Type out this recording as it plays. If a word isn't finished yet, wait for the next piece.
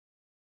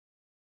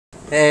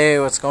Hey,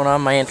 what's going on,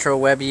 my intro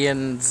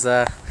Webians?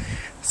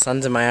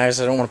 Sun's in my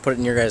eyes. I don't want to put it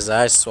in your guys'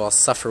 eyes, so I'll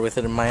suffer with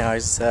it in my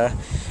eyes.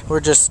 We're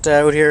just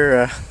out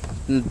here.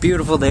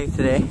 Beautiful day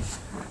today.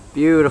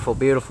 Beautiful,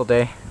 beautiful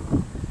day.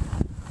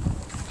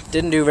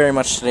 Didn't do very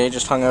much today.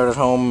 Just hung out at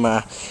home.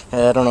 I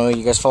don't know.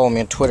 You guys follow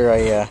me on Twitter.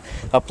 I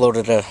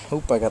uploaded a.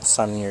 Oop! I got the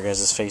sun in your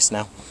guys' face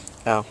now.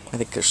 Oh, I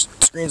think their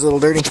screen's a little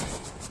dirty.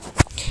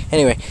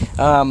 Anyway,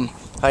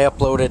 I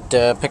uploaded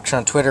a picture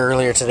on Twitter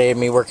earlier today of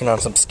me working on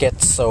some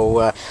skits,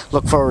 so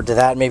look forward to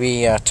that.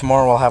 Maybe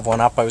tomorrow I'll have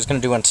one up. I was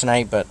going to do one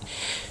tonight, but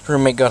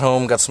roommate got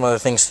home, got some other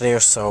things to do,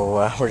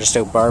 so we're just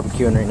out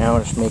barbecuing right now,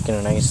 just making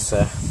a nice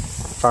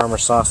farmer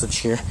sausage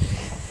here.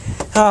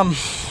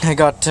 I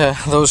got,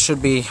 those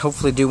should be,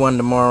 hopefully do one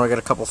tomorrow. I got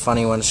a couple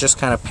funny ones, just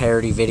kind of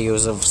parody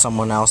videos of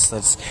someone else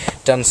that's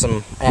done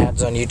some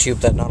ads on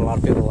YouTube that not a lot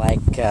of people like.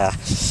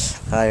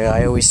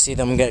 I always see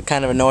them, get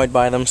kind of annoyed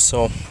by them,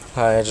 so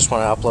I just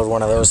want to upload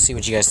one of those, see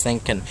what you guys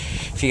think, and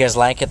if you guys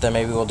like it, then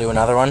maybe we'll do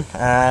another one.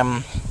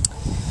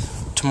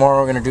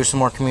 Tomorrow we're going to do some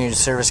more community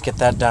service, get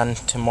that done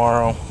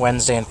tomorrow.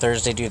 Wednesday and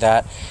Thursday do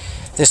that.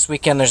 This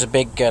weekend there's a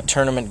big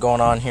tournament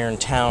going on here in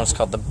town. It's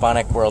called the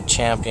Bunnock World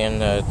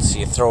Champion.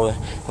 You throw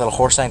little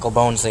horse ankle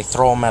bones, they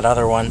throw them at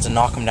other ones and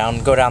knock them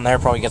down. Go down there,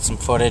 probably get some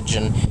footage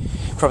and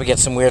probably get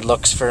some weird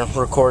looks for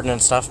recording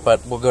and stuff,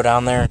 but we'll go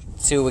down there,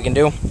 see what we can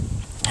do.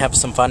 Have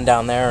some fun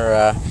down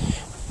there.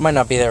 Might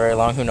not be there very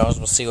long, who knows,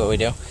 we'll see what we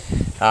do.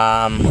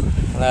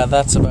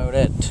 That's about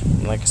it.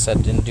 Like I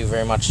said, didn't do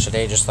very much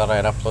today, just thought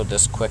I'd upload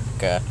this quick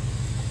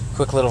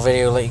little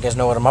video, let you guys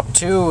know what I'm up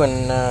to,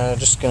 and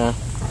just gonna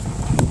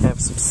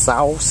have some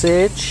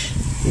sausage.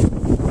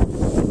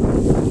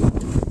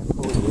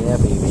 Oh yeah,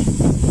 baby.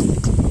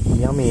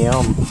 Yummy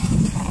yum.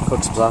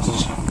 Cook some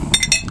sausage.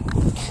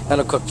 I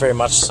don't cook very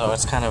much, so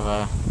it's kind of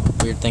a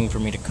weird thing for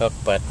me to cook,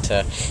 but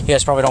you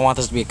guys probably don't want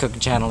this to be a cooking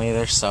channel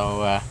either,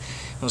 so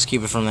let's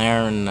keep it from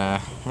there. And I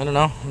don't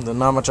know, there's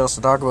not much else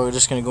to talk about. We're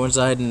just going to go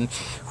inside and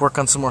work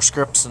on some more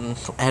scripts and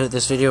edit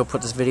this video,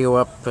 put this video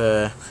up,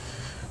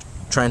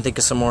 try and think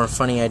of some more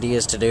funny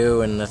ideas to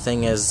do. And the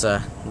thing is,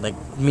 like,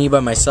 me by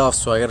myself,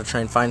 so I got to try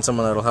and find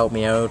someone that'll help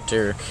me out,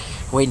 or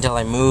wait until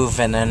I move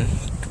and then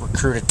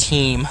recruit a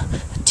team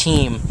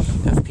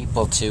of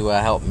people to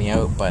help me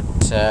out. But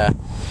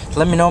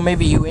let me know,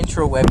 maybe you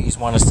intro webbies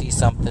want to see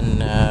something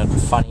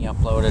funny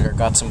uploaded, or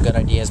got some good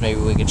ideas maybe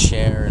we could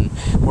share and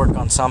work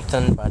on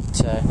something. But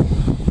you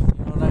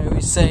know what I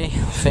always say,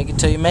 fake it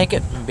till you make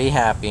it and be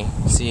happy.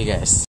 See you guys.